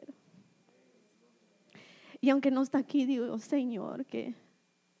quiero. Y aunque no está aquí, digo, Señor, que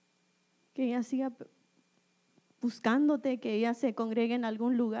ella siga buscándote, que ella se congregue en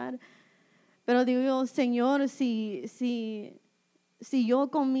algún lugar. Pero digo, Señor, si yo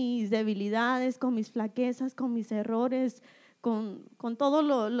con mis debilidades, con mis flaquezas, con mis errores, con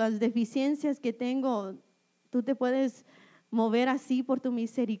todas las deficiencias que tengo, tú te puedes mover así por tu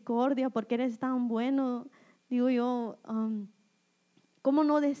misericordia, porque eres tan bueno. Digo yo, ¿cómo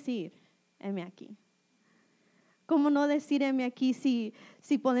no decir, heme aquí? ¿Cómo no decir, heme aquí,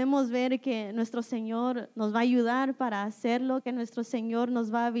 si podemos ver que nuestro Señor nos va a ayudar para hacerlo, que nuestro Señor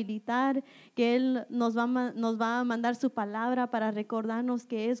nos va a habilitar, que Él nos va a mandar su palabra para recordarnos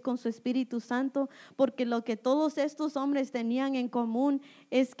que es con su Espíritu Santo? Porque lo que todos estos hombres tenían en común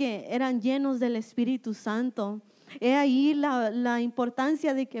es que eran llenos del Espíritu Santo. He ahí la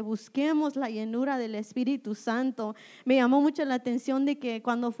importancia de que busquemos la llenura del Espíritu Santo. Me llamó mucho la atención de que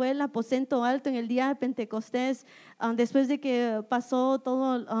cuando fue el aposento alto en el día de Pentecostés, después de que pasó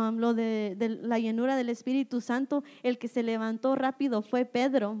todo lo de la llenura del Espíritu Santo, el que se levantó rápido fue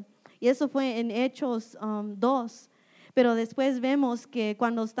Pedro. Y eso fue en Hechos 2. Pero después vemos que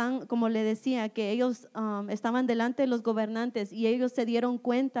cuando están, como le decía, que ellos estaban delante de los gobernantes y ellos se dieron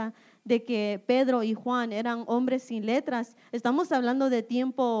cuenta de que Pedro y Juan eran hombres sin letras. Estamos hablando de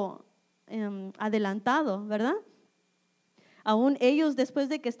tiempo adelantado, ¿verdad? Aún ellos, después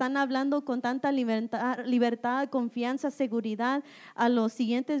de que están hablando con tanta libertad, confianza, seguridad, a los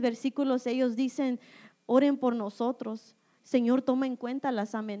siguientes versículos ellos dicen, oren por nosotros. Señor, toma en cuenta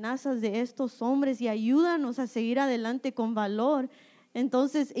las amenazas de estos hombres y ayúdanos a seguir adelante con valor.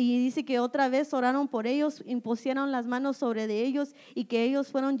 Entonces, y dice que otra vez oraron por ellos, impusieron las manos sobre de ellos y que ellos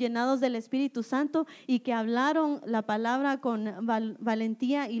fueron llenados del Espíritu Santo y que hablaron la palabra con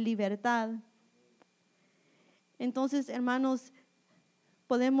valentía y libertad. Entonces, hermanos,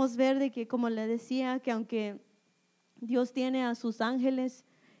 podemos ver de que, como le decía, que aunque Dios tiene a sus ángeles,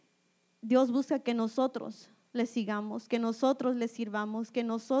 Dios busca que nosotros le sigamos, que nosotros le sirvamos, que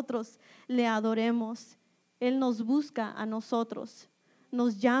nosotros le adoremos. Él nos busca a nosotros,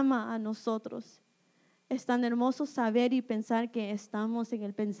 nos llama a nosotros. Es tan hermoso saber y pensar que estamos en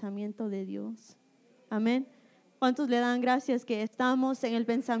el pensamiento de Dios. Amén. ¿Cuántos le dan gracias que estamos en el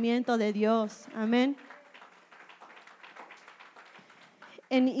pensamiento de Dios? Amén.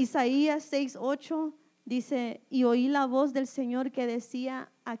 En Isaías 6:8 dice, y oí la voz del Señor que decía,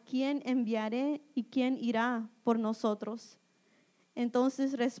 ¿a quién enviaré y quién irá por nosotros?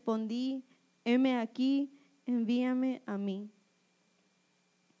 Entonces respondí, heme aquí, envíame a mí.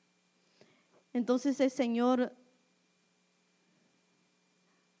 Entonces el Señor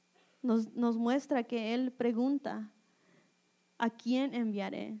nos muestra que Él pregunta, ¿a quién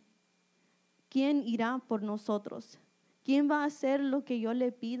enviaré? ¿Quién irá por nosotros? ¿Quién va a hacer lo que yo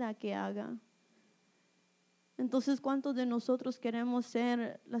le pida que haga? Entonces, ¿cuántos de nosotros queremos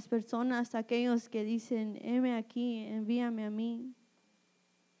ser las personas, aquellos que dicen, heme aquí, envíame a mí?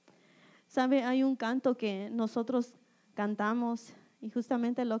 ¿Sabe? Hay un canto que nosotros cantamos y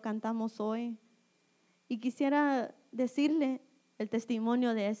justamente lo cantamos hoy. Y quisiera decirle el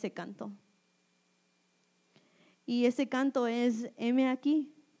testimonio de ese canto. Y ese canto es, heme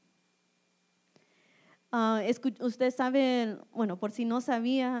aquí. Usted sabe, bueno, por si no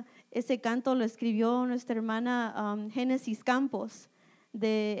sabía, ese canto lo escribió nuestra hermana Génesis Campos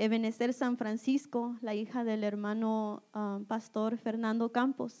de Ebenezer San Francisco, la hija del hermano pastor Fernando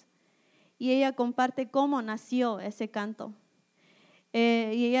Campos. Y ella comparte cómo nació ese canto.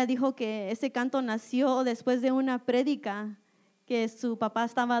 Y ella dijo que ese canto nació después de una prédica que su papá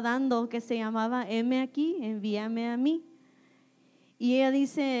estaba dando que se llamaba heme aquí, envíame a mí. Y ella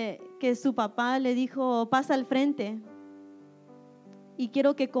dice que su papá le dijo, pasa al frente y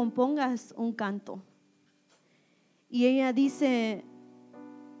quiero que compongas un canto. Y ella dice,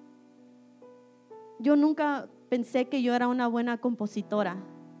 yo nunca pensé que yo era una buena compositora.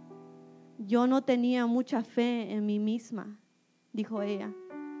 Yo no tenía mucha fe en mí misma, dijo ella.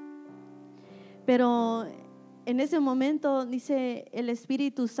 Pero en ese momento, dice, el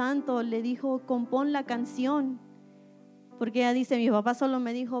Espíritu Santo le dijo, compón la canción. Porque ella dice, mi papá solo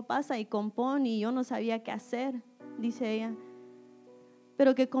me dijo, pasa y compón, y yo no sabía qué hacer, dice ella.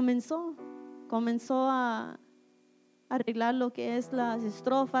 Pero que comenzó a arreglar lo que es las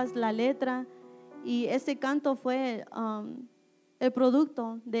estrofas, la letra, y ese canto fue el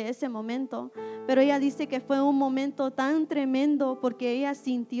producto de ese momento. Pero ella dice que fue un momento tan tremendo porque ella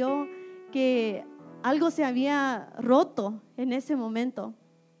sintió que algo se había roto en ese momento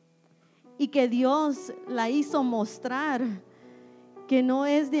y que Dios la hizo mostrar que no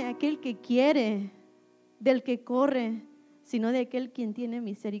es de aquel que quiere, del que corre, sino de aquel quien tiene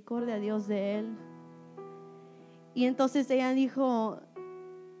misericordia, Dios de él. Y entonces ella dijo,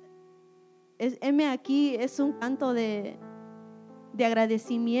 heme aquí, es un canto de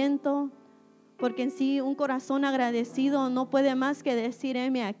agradecimiento, porque en sí un corazón agradecido no puede más que decir,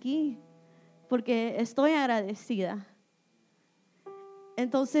 heme aquí, porque estoy agradecida.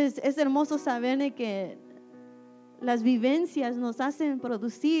 Entonces es hermoso saber de que las vivencias nos hacen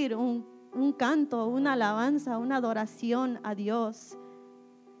producir un canto, una alabanza, una adoración a Dios.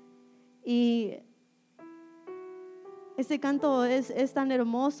 Y ese canto es tan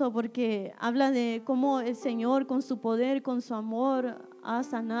hermoso porque habla de cómo el Señor con su poder, con su amor ha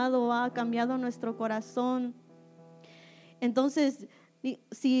sanado, ha cambiado nuestro corazón. Entonces,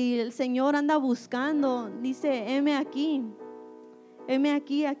 si el Señor anda buscando, dice, heme aquí,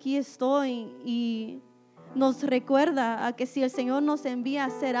 aquí estoy. Y nos recuerda a que si el Señor nos envía a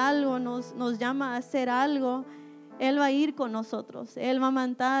hacer algo, nos llama a hacer algo, Él va a ir con nosotros. Él va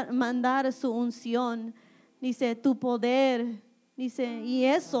a mandar su unción. Dice, tu poder. Dice, y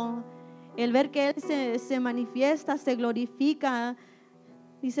eso, el ver que Él se manifiesta, se glorifica,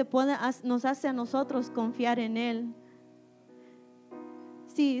 dice, nos hace a nosotros confiar en Él.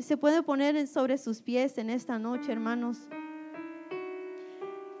 Sí, se puede poner sobre sus pies en esta noche, hermanos.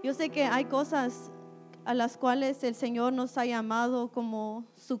 Yo sé que hay cosas a las cuales el Señor nos ha llamado como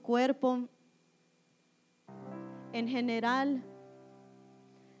su cuerpo en general,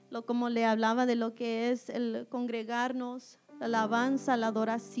 como le hablaba de lo que es el congregarnos, la alabanza, la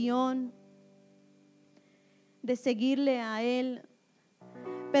adoración, de seguirle a Él.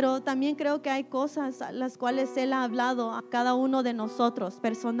 Pero también creo que hay cosas a las cuales Él ha hablado a cada uno de nosotros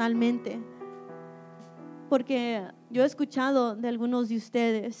personalmente, porque yo he escuchado de algunos de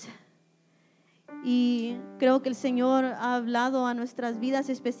ustedes y creo que el Señor ha hablado a nuestras vidas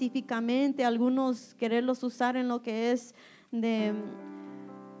específicamente, algunos quererlos usar en lo que es de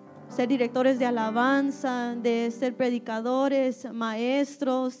ser directores de alabanza, de ser predicadores,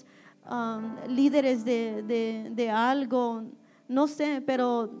 maestros, líderes de algo, no sé,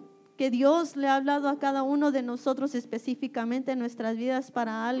 pero que Dios le ha hablado a cada uno de nosotros específicamente en nuestras vidas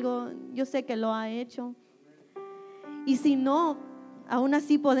para algo. Yo sé que lo ha hecho. Y si no, aún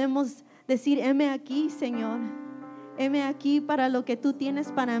así podemos decir, heme aquí, Señor. Heme aquí para lo que tú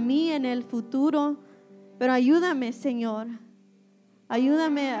tienes para mí en el futuro. Pero ayúdame, Señor.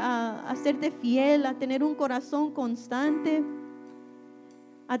 Ayúdame a serte fiel, a tener un corazón constante,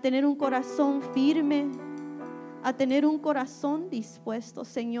 a tener un corazón firme, a tener un corazón dispuesto,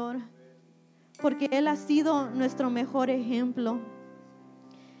 Señor. Porque Él ha sido nuestro mejor ejemplo.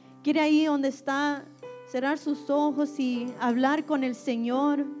 Quiere ahí donde está cerrar sus ojos y hablar con el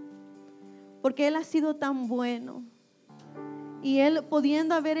Señor, porque Él ha sido tan bueno. Y Él,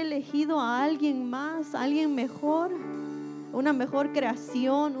 pudiendo haber elegido a alguien más, a alguien mejor, una mejor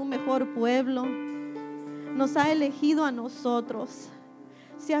creación, un mejor pueblo, nos ha elegido a nosotros,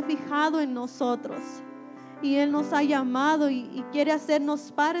 se ha fijado en nosotros y Él nos ha llamado y quiere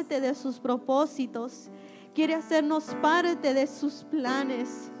hacernos parte de sus propósitos, quiere hacernos parte de sus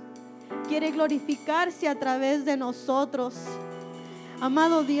planes, quiere glorificarse a través de nosotros.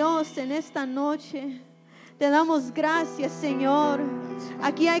 Amado Dios, en esta noche te damos gracias, Señor.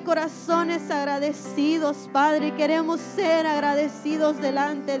 Aquí hay corazones agradecidos, Padre. Queremos ser agradecidos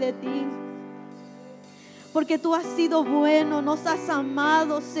delante de ti, porque tú has sido bueno, nos has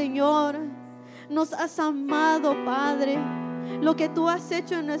amado, Señor. Nos has amado, Padre. Lo que tú has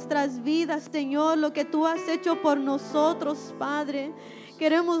hecho en nuestras vidas, Señor, lo que tú has hecho por nosotros, Padre.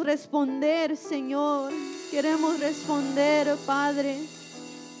 Queremos responder, Señor. Queremos responder, Padre.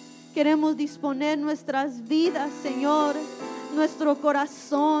 Queremos disponer nuestras vidas, Señor, nuestro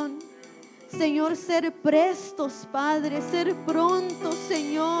corazón. Señor, ser prestos, Padre, ser prontos,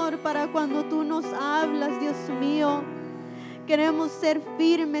 Señor, para cuando tú nos hablas, Dios mío. Queremos ser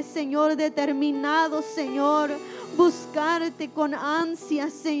firmes, Señor, determinados, Señor, buscarte con ansia,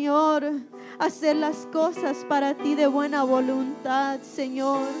 Señor, hacer las cosas para ti de buena voluntad,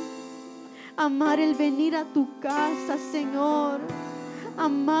 Señor. Amar el venir a tu casa, Señor.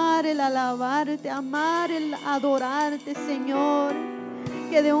 Amar el alabarte, amar el adorarte, Señor.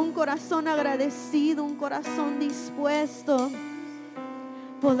 Que de un corazón agradecido, un corazón dispuesto,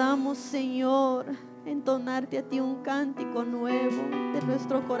 podamos, Señor, entonarte a ti un cántico nuevo de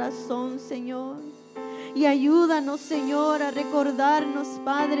nuestro corazón, Señor. Y ayúdanos, Señor, a recordarnos,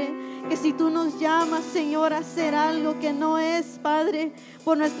 Padre, que si tú nos llamas, Señor, a hacer algo que no es, Padre,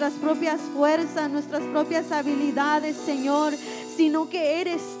 por nuestras propias fuerzas, nuestras propias habilidades, Señor, sino que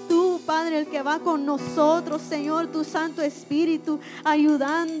eres tú, Padre, el que va con nosotros, Señor, tu Santo Espíritu,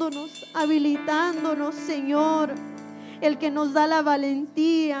 ayudándonos, habilitándonos, Señor, el que nos da la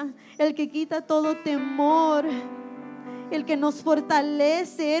valentía, el que quita todo temor, el que nos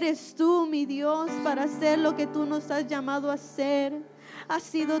fortalece. Eres tú, mi Dios, para hacer lo que tú nos has llamado a hacer. Ha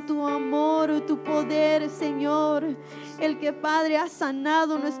sido tu amor, tu poder, Señor, el que, Padre, ha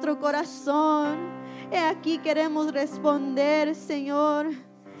sanado nuestro corazón. He aquí queremos responder, Señor.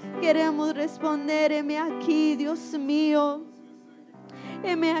 Queremos responder. Heme aquí, Dios mío.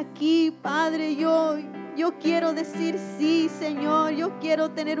 Heme aquí, Padre. Yo quiero decir sí, Señor. Yo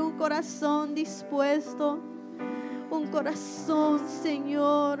quiero tener un corazón dispuesto. Un corazón,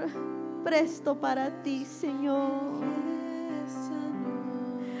 Señor, presto para ti, Señor.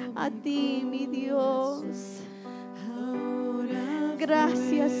 A ti, mi Dios.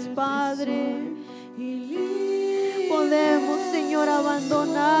 Gracias, Padre. Podemos, Señor,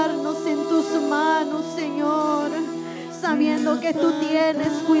 abandonarnos en tus manos, Señor, sabiendo que tú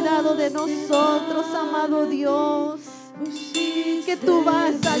tienes cuidado de nosotros, amado Dios. Que tú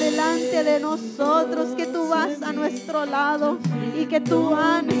vas adelante de nosotros, que tú vas a nuestro lado y que tu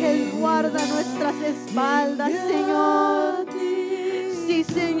ángel guarda nuestras espaldas, Señor. Sí,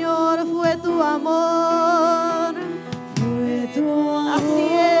 Señor, fue tu amor. Así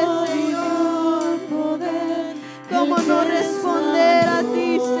es, Señor. ¿Cómo no responder a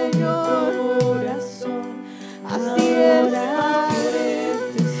ti, Señor? Así es, Padre.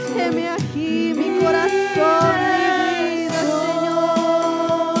 Heme aquí, mi corazón, mi vida,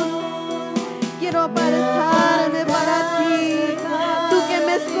 Señor. Quiero apartarme para ti. Tú que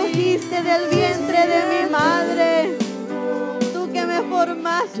me escogiste del vientre de mi madre.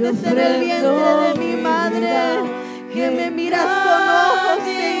 Formaste en el vientre de mi madre, que me miras con ojos,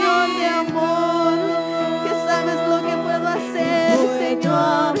 Señor, de amor, que sabes lo que puedo hacer,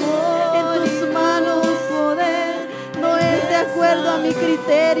 Señor, en tus manos. No es de acuerdo a mi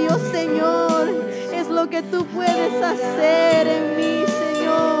criterio, Señor, es lo que tú puedes hacer en mí,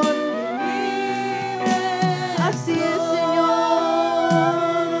 Señor. Así es, Señor.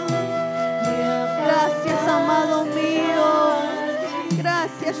 Gracias, amado mío.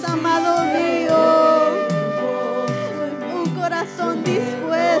 Gracias, amado mío. Un corazón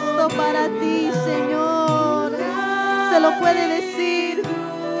dispuesto para ti, Señor. Se lo puede decir.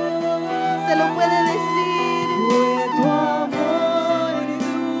 Se lo puede decir. Fue tu amor y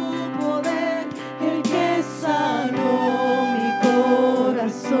tu poder el que sanó mi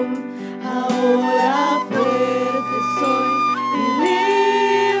corazón. Ahora fuerte soy y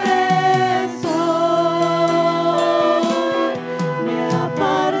libre soy. Me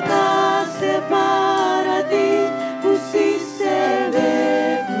apartaste para ti, pusiste de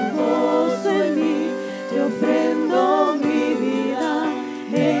tu gozo en mí. Te ofrendo mi vida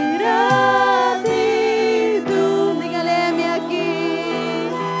en gratitud. Dígale, heme aquí.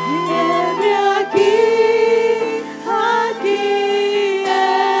 Heme aquí, aquí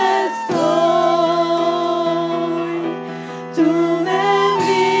estoy. Tú me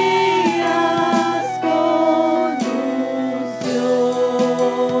miras con unción.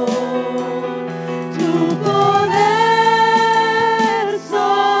 Tu poder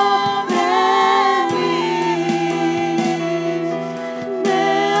sobre mí me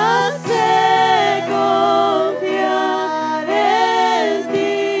hace confiar en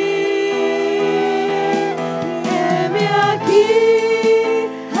ti. Heme aquí,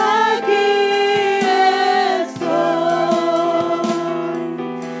 aquí estoy.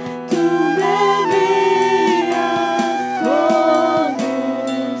 Tú me miras con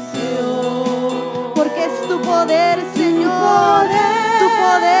unción. Porque es tu poder, Señor. Tu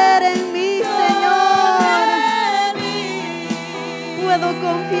poder en mí, Señor. Puedo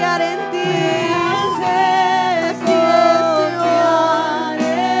confiar en ti. Así es, Señor.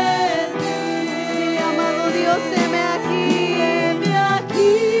 Mi amado Dios, heme aquí.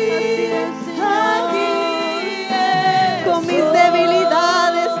 Así es, Señor. Con mis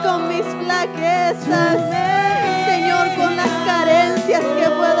debilidades, con mis flaquezas, Señor, con las carencias que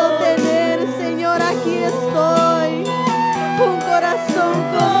puedo tener, Señor, aquí estoy. Un corazón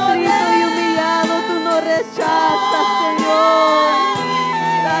contrito y humillado, tú no rechazas, Señor.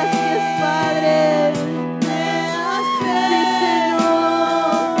 Gracias, Padre.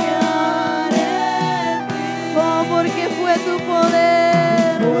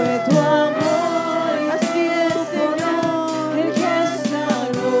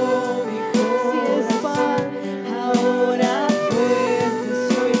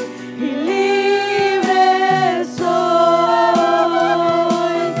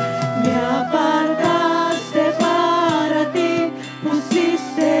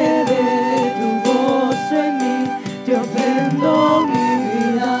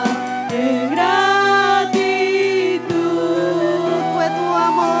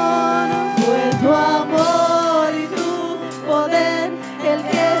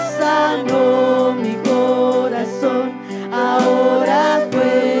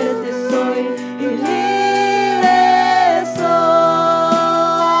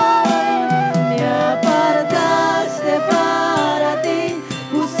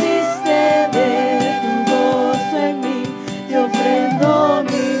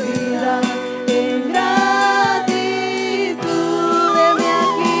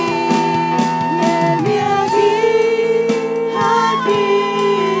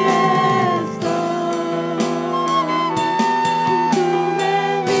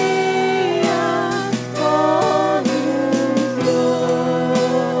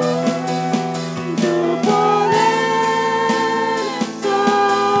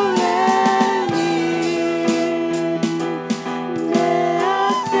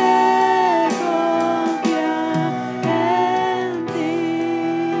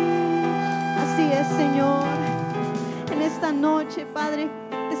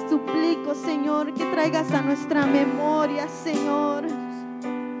 suplico, Señor, que traigas a nuestra memoria, Señor,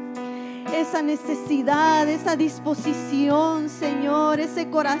 esa necesidad, esa disposición, Señor, ese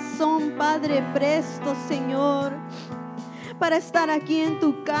corazón, Padre, presto, Señor, para estar aquí en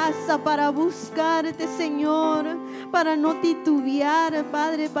tu casa, para buscarte, Señor, para no titubear,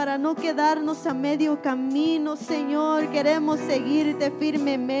 Padre, para no quedarnos a medio camino, Señor. Queremos seguirte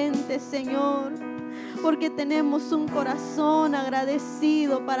firmemente, Señor, porque tenemos un corazón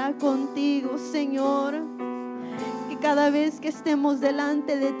agradecido para contigo, Señor. Que cada vez que estemos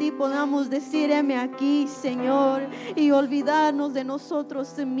delante de ti podamos decir, heme aquí, Señor, y olvidarnos de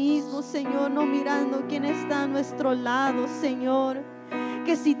nosotros mismos, Señor, no mirando quién está a nuestro lado, Señor.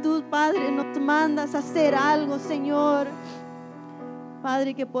 Que si tú, Padre, nos mandas a hacer algo, Señor,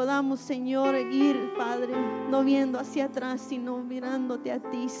 Padre, que podamos, Señor, ir, Padre, no viendo hacia atrás, sino mirándote a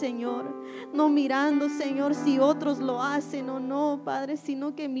ti, Señor. No mirando, Señor, si otros lo hacen o no, Padre,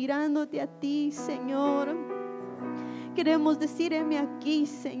 sino que mirándote a ti, Señor. Queremos decir, heme aquí,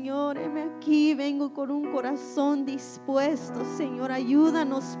 Señor, heme aquí, vengo con un corazón dispuesto, Señor.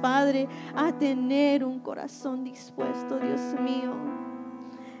 Ayúdanos, Padre, a tener un corazón dispuesto, Dios mío.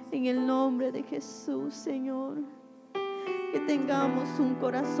 En el nombre de Jesús, Señor. Que tengamos un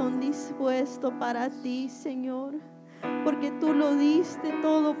corazón dispuesto para ti, Señor, porque tú lo diste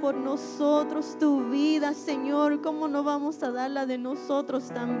todo por nosotros, tu vida, Señor. ¿Cómo no vamos a dar la de nosotros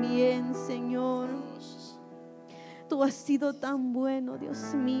también, Señor? Tú has sido tan bueno,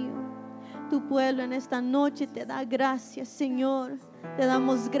 Dios mío. Tu pueblo en esta noche te da gracias, Señor. Te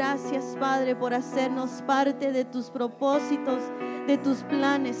damos gracias, Padre, por hacernos parte de tus propósitos, de tus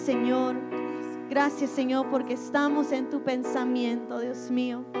planes, Señor. Gracias, Señor, porque estamos en tu pensamiento, Dios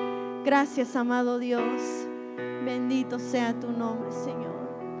mío. Gracias, amado Dios. Bendito sea tu nombre,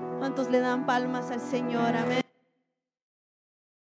 Señor. ¿Cuántos le dan palmas al Señor? Amén.